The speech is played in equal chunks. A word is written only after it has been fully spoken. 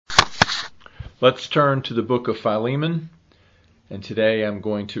Let's turn to the book of Philemon, and today I'm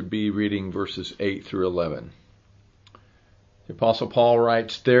going to be reading verses 8 through 11. The Apostle Paul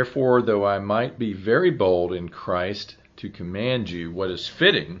writes, "Therefore, though I might be very bold in Christ to command you what is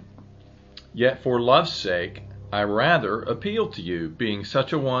fitting, yet for love's sake I rather appeal to you, being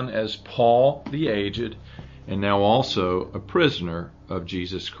such a one as Paul the aged, and now also a prisoner of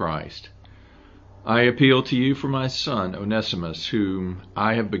Jesus Christ. I appeal to you for my son Onesimus, whom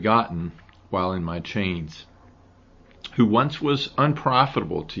I have begotten while in my chains, who once was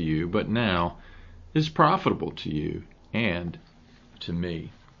unprofitable to you, but now is profitable to you and to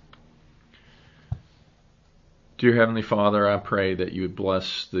me." Dear Heavenly Father, I pray that you would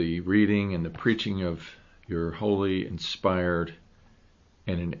bless the reading and the preaching of your holy, inspired,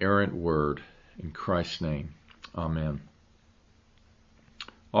 and inerrant word. In Christ's name, amen.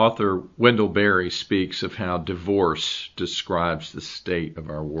 Author Wendell Berry speaks of how divorce describes the state of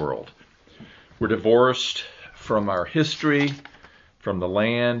our world. We're divorced from our history, from the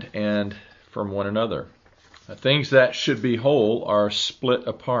land, and from one another. Things that should be whole are split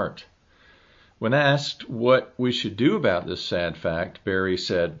apart. When asked what we should do about this sad fact, Berry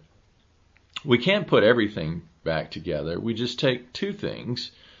said, "We can't put everything back together. We just take two things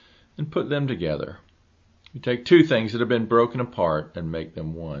and put them together. We take two things that have been broken apart and make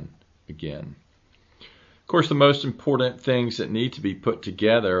them one again." Of course, the most important things that need to be put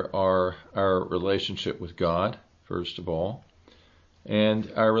together are our relationship with God, first of all,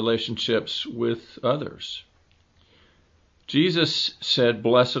 and our relationships with others. Jesus said,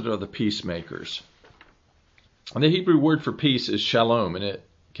 "Blessed are the peacemakers." And the Hebrew word for peace is shalom, and it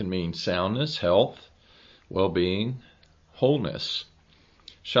can mean soundness, health, well-being, wholeness.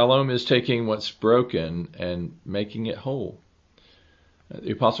 Shalom is taking what's broken and making it whole.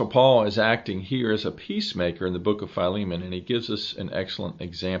 The Apostle Paul is acting here as a peacemaker in the book of Philemon, and he gives us an excellent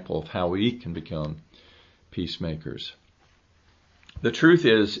example of how we can become peacemakers. The truth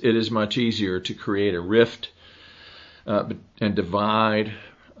is, it is much easier to create a rift and divide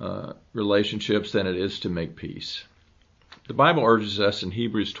relationships than it is to make peace. The Bible urges us in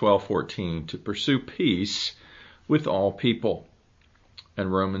Hebrews 12:14 to pursue peace with all people.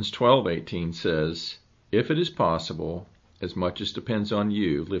 And Romans 12:18 says, "If it is possible, as much as depends on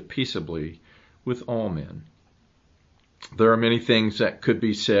you, live peaceably with all men." There are many things that could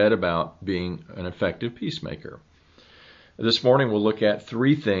be said about being an effective peacemaker. This morning we'll look at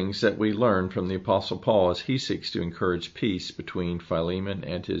three things that we learn from the Apostle Paul as he seeks to encourage peace between Philemon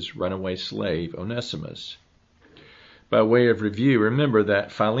and his runaway slave Onesimus. By way of review, remember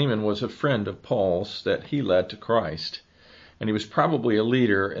that Philemon was a friend of Paul's that he led to Christ, and he was probably a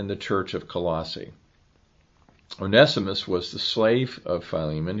leader in the church of Colossae. Onesimus was the slave of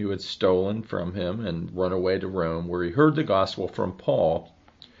Philemon who had stolen from him and run away to Rome, where he heard the gospel from Paul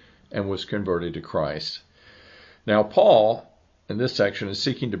and was converted to Christ. Now Paul, in this section, is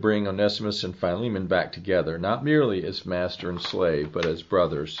seeking to bring Onesimus and Philemon back together, not merely as master and slave, but as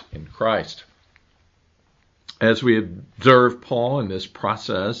brothers in Christ. As we observe Paul in this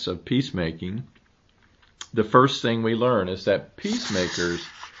process of peacemaking, the first thing we learn is that peacemakers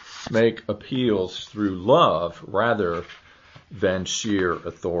make appeals through love rather than sheer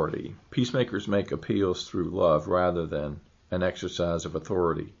authority. Peacemakers make appeals through love rather than an exercise of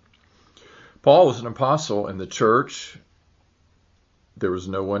authority. Paul was an apostle in the church. There was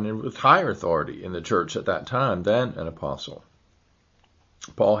no one with higher authority in the church at that time than an apostle.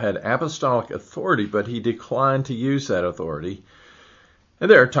 Paul had apostolic authority, but he declined to use that authority. And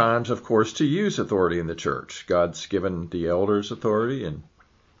there are times, of course, to use authority in the church. God's given the elders authority, and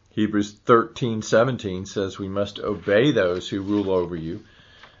Hebrews 13:17 says we must obey those who rule over you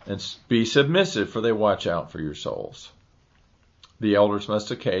and be submissive, for they watch out for your souls. The elders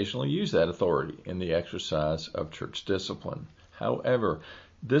must occasionally use that authority in the exercise of church discipline. However,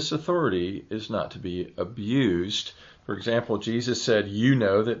 this authority is not to be abused. For example, Jesus said, "You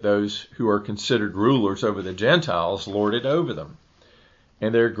know that those who are considered rulers over the Gentiles lord it over them,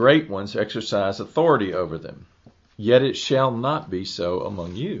 and their great ones exercise authority over them. Yet it shall not be so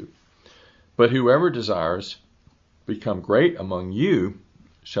among you. But whoever desires become great among you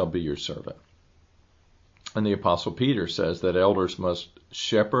shall be your servant." And the Apostle Peter says that elders must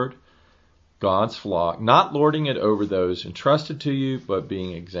shepherd God's flock, not lording it over those entrusted to you, but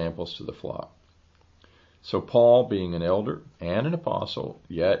being examples to the flock. So Paul, being an elder and an apostle,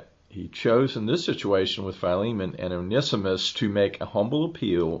 yet he chose in this situation with Philemon and Onesimus to make a humble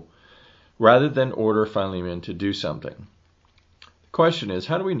appeal rather than order Philemon to do something. The question is,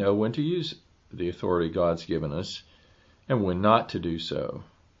 how do we know when to use the authority God's given us and when not to do so?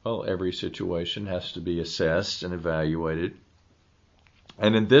 Well, every situation has to be assessed and evaluated.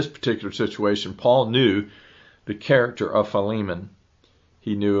 And in this particular situation, Paul knew the character of Philemon.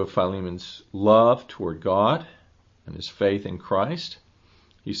 He knew of Philemon's love toward God and his faith in Christ.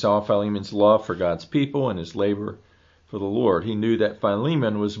 He saw Philemon's love for God's people and his labor for the Lord. He knew that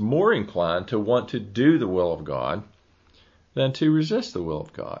Philemon was more inclined to want to do the will of God than to resist the will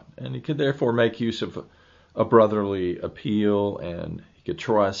of God. And he could therefore make use of a brotherly appeal, and he could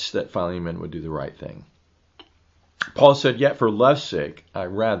trust that Philemon would do the right thing. Paul said, "Yet for love's sake, I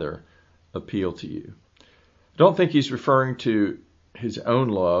rather appeal to you." I don't think he's referring to his own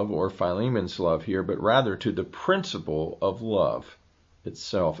love or Philemon's love here, but rather to the principle of love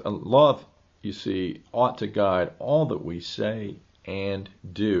itself. And love, you see, ought to guide all that we say and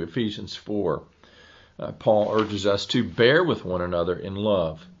do. Ephesians 4, Paul urges us to bear with one another in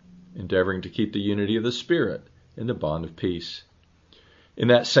love, endeavoring to keep the unity of the Spirit in the bond of peace. In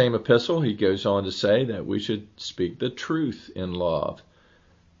that same epistle, he goes on to say that we should speak the truth in love,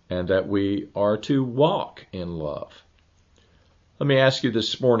 and that we are to walk in love. Let me ask you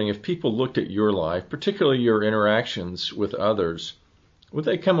this morning, if people looked at your life, particularly your interactions with others, would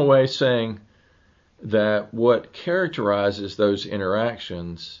they come away saying that what characterizes those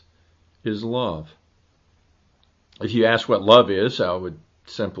interactions is love? If you ask what love is, I would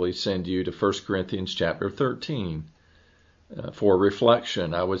simply send you to 1 Corinthians chapter 13 for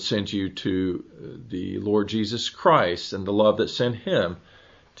reflection. I would send you to the Lord Jesus Christ and the love that sent him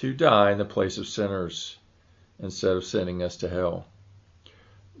to die in the place of sinners instead of sending us to hell.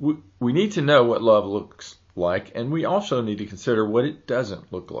 We need to know what love looks like, and we also need to consider what it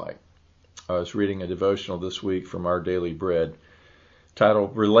doesn't look like. I was reading a devotional this week from Our Daily Bread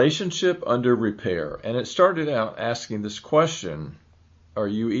titled Relationship Under Repair, and it started out asking this question: are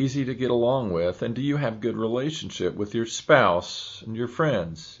you easy to get along with, and do you have good relationship with your spouse and your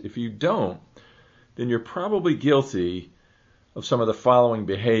friends? If you don't, then you're probably guilty of some of the following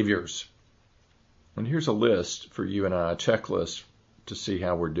behaviors. And here's a list for you and I, a checklist to see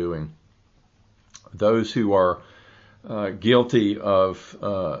how we're doing. Those who are guilty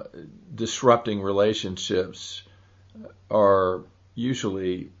of disrupting relationships are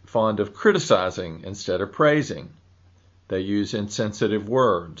usually fond of criticizing instead of praising. They use insensitive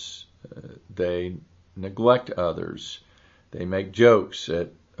words. They neglect others. They make jokes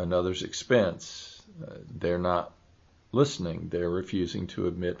at another's expense. They're not listening. They're refusing to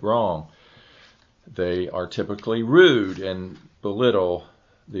admit wrong. They are typically rude and belittle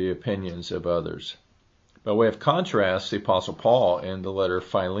the opinions of others. By way of contrast, the Apostle Paul in the letter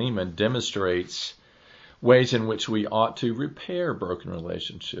Philemon demonstrates ways in which we ought to repair broken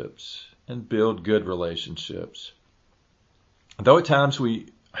relationships and build good relationships. Though at times we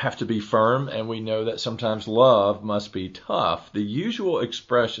have to be firm, and we know that sometimes love must be tough, the usual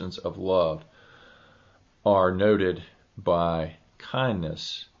expressions of love are noted by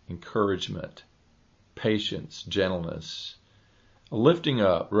kindness, encouragement, patience, gentleness, lifting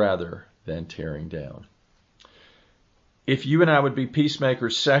up rather than tearing down. If you and I would be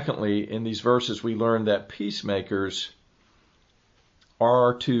peacemakers, secondly, in these verses we learn that peacemakers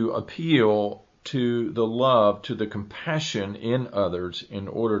are to appeal to the love, to the compassion in others in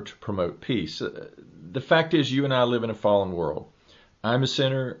order to promote peace. The fact is, you and I live in a fallen world. I'm a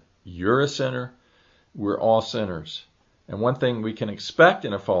sinner, you're a sinner, we're all sinners. And one thing we can expect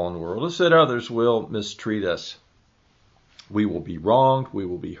in a fallen world is that others will mistreat us. We will be wronged, we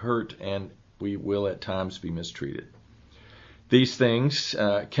will be hurt, and we will at times be mistreated. These things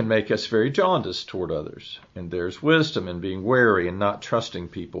can make us very jaundiced toward others, and there's wisdom in being wary and not trusting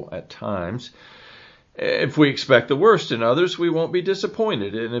people at times. If we expect the worst in others, we won't be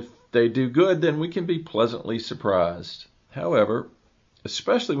disappointed, and if they do good, then we can be pleasantly surprised. However,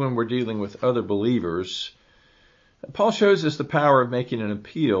 especially when we're dealing with other believers, Paul shows us the power of making an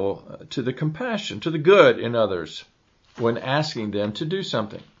appeal to the compassion, to the good in others, when asking them to do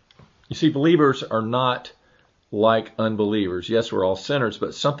something. You see, believers are not like unbelievers. Yes, we're all sinners,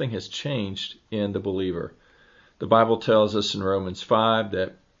 but something has changed in the believer. The Bible tells us in Romans 5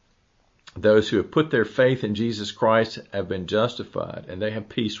 that those who have put their faith in Jesus Christ have been justified, and they have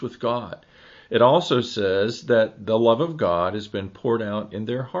peace with God. It also says that the love of God has been poured out in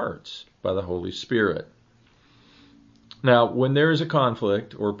their hearts by the Holy Spirit. Now, when there is a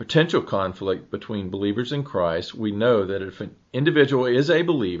conflict or potential conflict between believers in Christ, we know that if an individual is a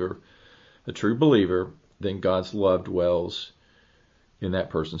believer, a true believer, then God's love dwells in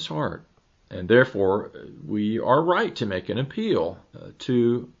that person's heart. And therefore, we are right to make an appeal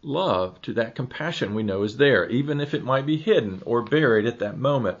to love, to that compassion we know is there, even if it might be hidden or buried at that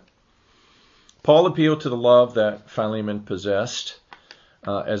moment. Paul appealed to the love that Philemon possessed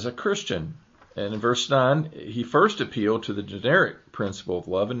as a Christian. And in verse 9, he first appealed to the generic principle of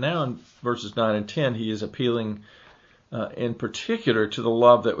love, and now in verses 9 and 10, he is appealing in particular to the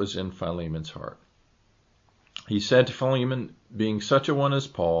love that was in Philemon's heart. He said to Philemon, being such a one as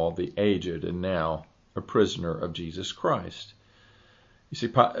Paul, the aged and now a prisoner of Jesus Christ. You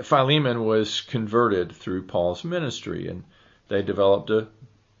see, Philemon was converted through Paul's ministry, and they developed a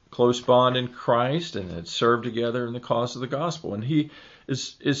close bond in Christ and had served together in the cause of the gospel. And he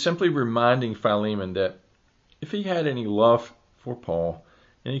is simply reminding Philemon that if he had any love for Paul,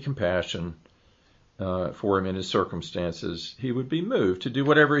 any compassion for him in his circumstances, he would be moved to do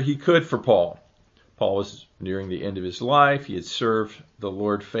whatever he could for Paul. Paul was nearing the end of his life. He had served the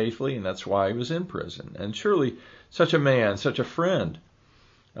Lord faithfully, and that's why he was in prison. And surely such a man, such a friend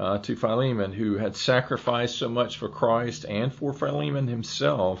to Philemon, who had sacrificed so much for Christ and for Philemon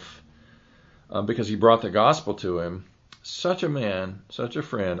himself, because he brought the gospel to him, such a man, such a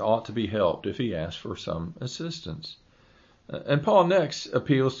friend ought to be helped if he asked for some assistance. And Paul next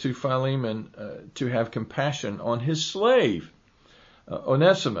appeals to Philemon to have compassion on his slave,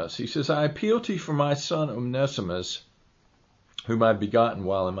 Onesimus. He says, I appeal to you for my son Onesimus, whom I've begotten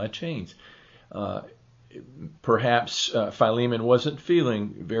while in my chains. Perhaps Philemon wasn't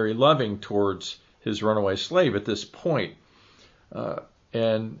feeling very loving towards his runaway slave at this point.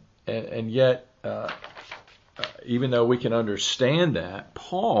 And yet, even though we can understand that,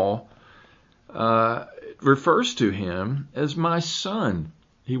 Paul refers to him as my son.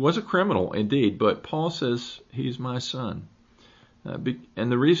 He was a criminal indeed, but Paul says he's my son.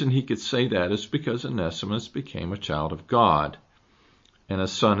 And the reason he could say that is because Onesimus became a child of God and a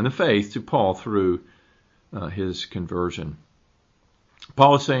son in the faith to Paul through his conversion.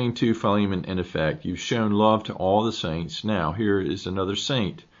 Paul is saying to Philemon, in effect, you've shown love to all the saints. Now, here is another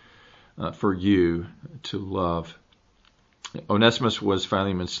saint for you to love. Onesimus was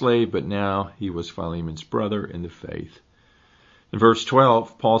Philemon's slave, but now he was Philemon's brother in the faith. In verse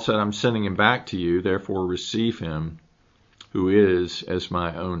 12, Paul said, I'm sending him back to you, therefore receive him, who is as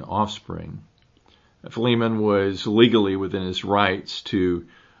my own offspring. Philemon was legally within his rights to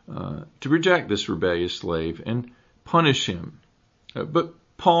reject this rebellious slave and punish him. But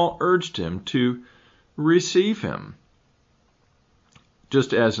Paul urged him to receive him.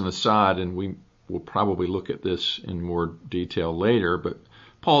 Just as an aside, and we will probably look at this in more detail later, but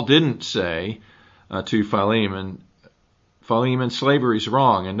Paul didn't say to Philemon, slavery is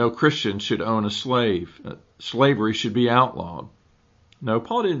wrong and no Christian should own a slave. Slavery should be outlawed. No,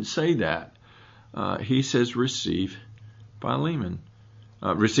 Paul didn't say that. He says receive Philemon.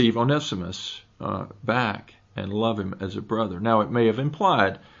 Receive Onesimus back and love him as a brother. Now, it may have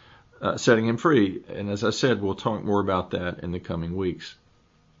implied setting him free, and as I said, we'll talk more about that in the coming weeks.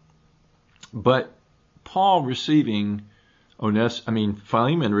 But Philemon receiving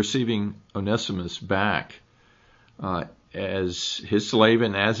Onesimus back as his slave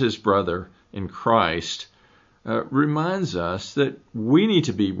and as his brother in Christ reminds us that we need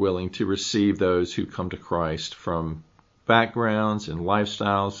to be willing to receive those who come to Christ from backgrounds and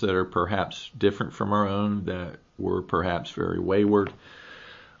lifestyles that are perhaps different from our own, that were perhaps very wayward.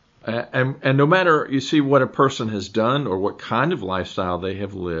 And no matter, you see, what a person has done or what kind of lifestyle they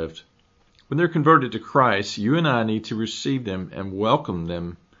have lived, when they're converted to Christ, you and I need to receive them and welcome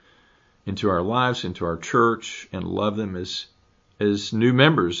them into our lives, into our church, and love them as new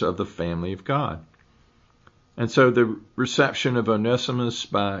members of the family of God. And so the reception of Onesimus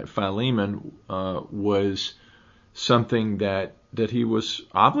by Philemon was something that he was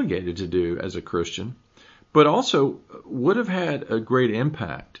obligated to do as a Christian, but also would have had a great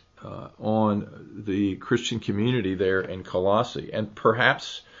impact on the Christian community there in Colossae, and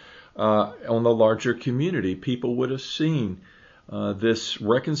perhaps on the larger community. People would have seen this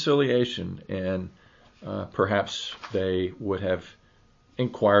reconciliation, and perhaps they would have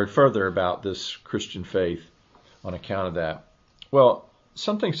inquired further about this Christian faith on account of that. Well,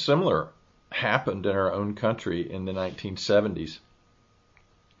 something similar happened in our own country in the 1970s,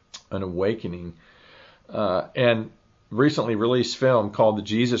 an awakening. And recently released film called The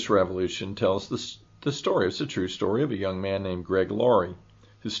Jesus Revolution tells the story. It's a true story of a young man named Greg Laurie,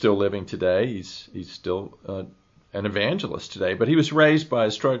 who's still living today. He's still an evangelist today, but he was raised by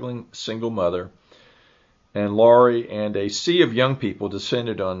a struggling single mother. And Laurie and a sea of young people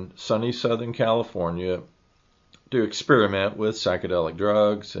descended on sunny Southern California to experiment with psychedelic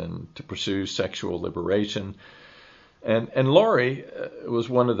drugs and to pursue sexual liberation. And Laurie was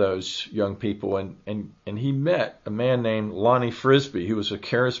one of those young people, and he met a man named Lonnie Frisbee, who was a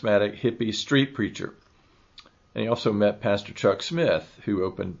charismatic hippie street preacher. And he also met Pastor Chuck Smith, who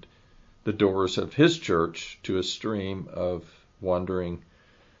opened the doors of his church to a stream of wandering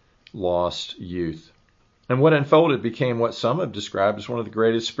lost youth. And what unfolded became what some have described as one of the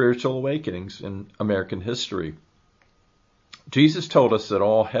greatest spiritual awakenings in American history. Jesus told us that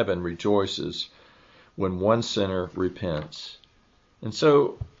all heaven rejoices when one sinner repents. And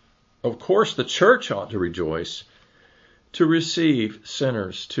so, of course, the church ought to rejoice to receive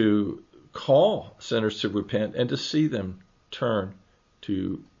sinners, to call sinners to repent, and to see them turn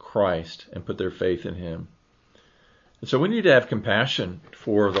to Christ and put their faith in Him. And so we need to have compassion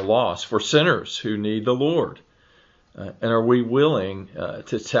for the lost, for sinners who need the Lord. And are we willing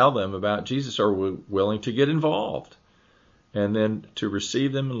to tell them about Jesus? Are we willing to get involved and then to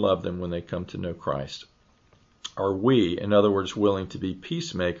receive them and love them when they come to know Christ? Are we, in other words, willing to be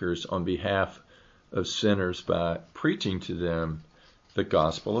peacemakers on behalf of sinners by preaching to them the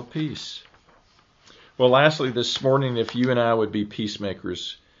gospel of peace? Well, lastly, this morning, if you and I would be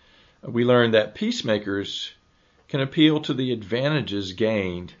peacemakers, we learned that peacemakers can appeal to the advantages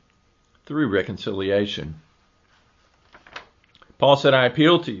gained through reconciliation. Paul said, I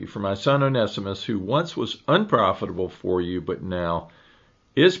appeal to you for my son Onesimus, who once was unprofitable for you, but now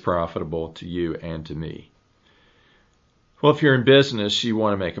is profitable to you and to me. Well, if you're in business, you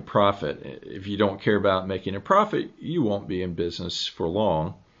want to make a profit. If you don't care about making a profit, you won't be in business for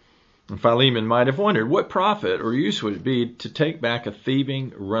long. And Philemon might have wondered, what profit or use would it be to take back a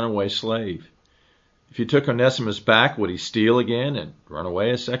thieving, runaway slave? If you took Onesimus back, would he steal again and run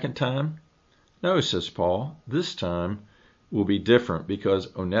away a second time? No, says Paul, this time will be different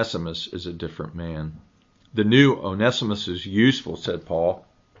because Onesimus is a different man. The new Onesimus is useful, said Paul.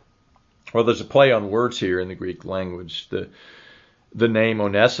 Well, there's a play on words here in the Greek language. The name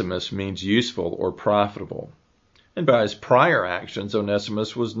Onesimus means useful or profitable. And by his prior actions,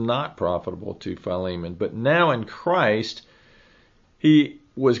 Onesimus was not profitable to Philemon. But now in Christ, he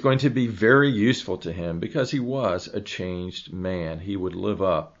was going to be very useful to him because he was a changed man. He would live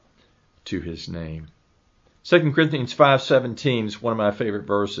up to his name. 2 Corinthians 5:17 is one of my favorite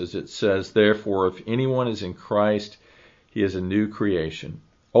verses. It says, therefore, if anyone is in Christ, he is a new creation.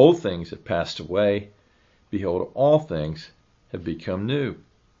 Old things have passed away. Behold, all things have become new.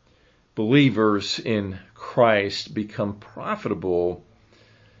 Believers in Christ become profitable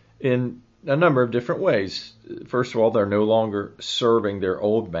in a number of different ways. First of all, they're no longer serving their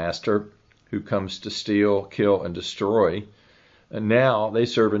old master who comes to steal, kill, and destroy. And now they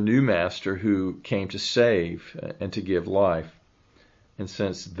serve a new master who came to save and to give life. And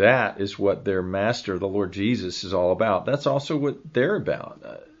since that is what their master, the Lord Jesus, is all about, that's also what they're about.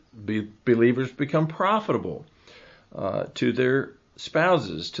 Believers become profitable to their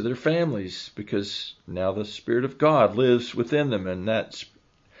spouses, to their families, because now the Spirit of God lives within them, and that's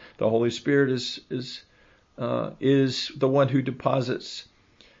the Holy Spirit is the one who deposits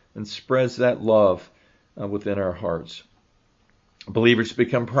and spreads that love within our hearts. Believers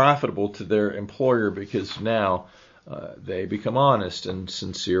become profitable to their employer because now they become honest and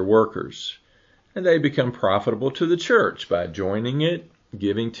sincere workers. And they become profitable to the church by joining it,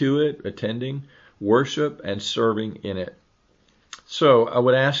 giving to it, attending worship, and serving in it. So I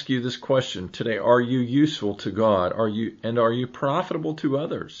would ask you this question today. Are you useful to God? Are you profitable to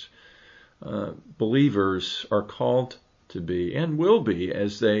others? Believers are called to be and will be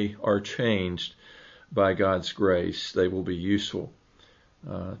as they are changed by God's grace. They will be useful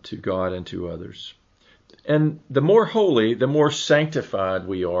to God and to others. And the more holy, the more sanctified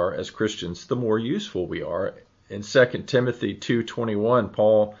we are as Christians, the more useful we are. In 2 Timothy 2:21,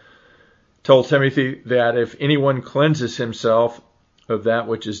 Paul told Timothy that if anyone cleanses himself of that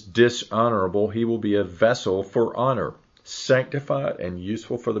which is dishonorable, he will be a vessel for honor, sanctified and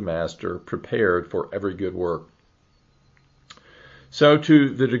useful for the master, prepared for every good work. So to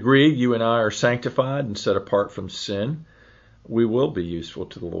the degree you and I are sanctified and set apart from sin, we will be useful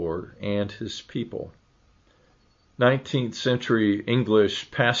to the Lord and His people. 19th century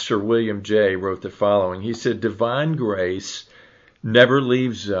English pastor William Jay wrote the following. He said, divine grace never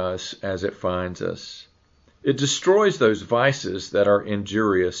leaves us as it finds us. It destroys those vices that are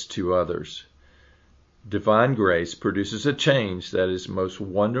injurious to others. Divine grace produces a change that is most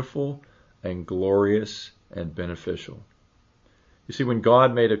wonderful and glorious and beneficial. You see, when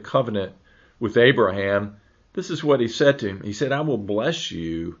God made a covenant with Abraham, this is what He said to him. He said, I will bless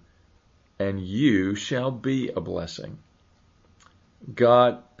you, and you shall be a blessing.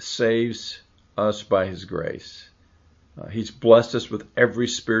 God saves us by His grace. He's blessed us with every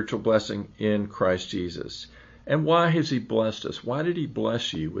spiritual blessing in Christ Jesus. And why has He blessed us? Why did He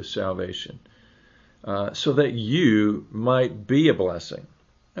bless you with salvation? So that you might be a blessing.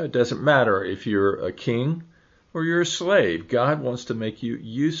 Now, it doesn't matter if you're a king or you're a slave. God wants to make you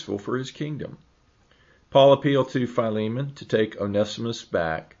useful for His kingdom. Paul appealed to Philemon to take Onesimus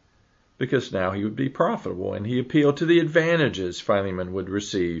back because now he would be profitable, and he appealed to the advantages Philemon would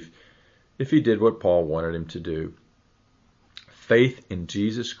receive if he did what Paul wanted him to do. Faith in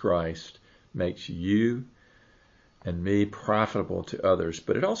Jesus Christ makes you and me profitable to others,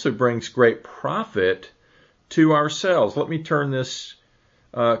 but it also brings great profit to ourselves. Let me turn this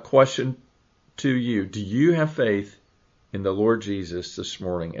question to you. Do you have faith in the Lord Jesus this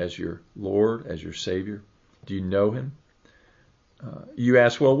morning as your Lord, as your Savior? Do you know him? You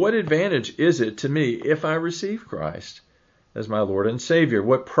ask, well, what advantage is it to me if I receive Christ as my Lord and Savior?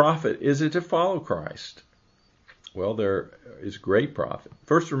 What profit is it to follow Christ? Well, there is great profit.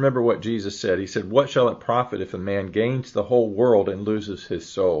 First, remember what Jesus said. He said, what shall it profit if a man gains the whole world and loses his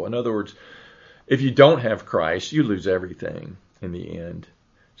soul? In other words, if you don't have Christ, you lose everything in the end.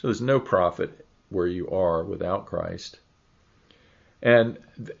 So there's no profit where you are without Christ. And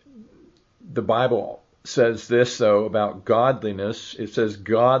the Bible says this, though, about godliness. It says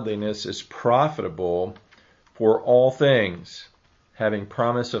godliness is profitable for all things, having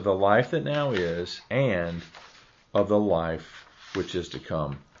promise of the life that now is and of the life which is to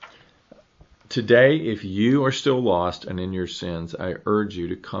come. Today, if you are still lost and in your sins, I urge you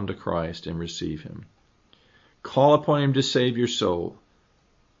to come to Christ and receive him. Call upon him to save your soul.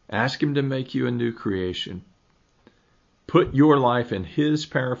 Ask him to make you a new creation. Put your life in his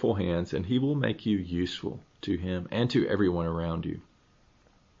powerful hands, and he will make you useful to him and to everyone around you.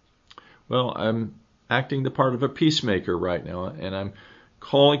 Well, I'm acting the part of a peacemaker right now, and I'm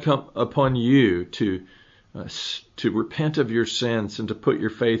calling upon you to repent of your sins and to put your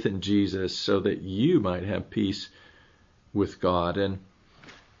faith in Jesus so that you might have peace with God. And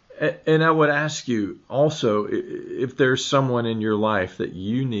I would ask you also, if there's someone in your life that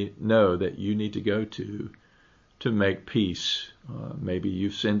you need to go to make peace. Maybe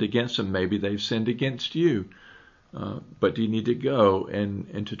you've sinned against them. Maybe they've sinned against you. But you need to go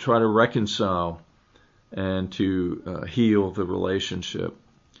and to try to reconcile and to heal the relationship.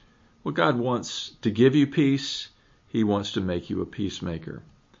 Well, God wants to give you peace. He wants to make you a peacemaker.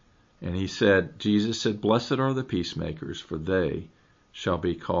 And Jesus said, blessed are the peacemakers, for they shall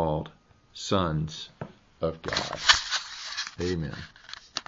be called sons of God. Amen.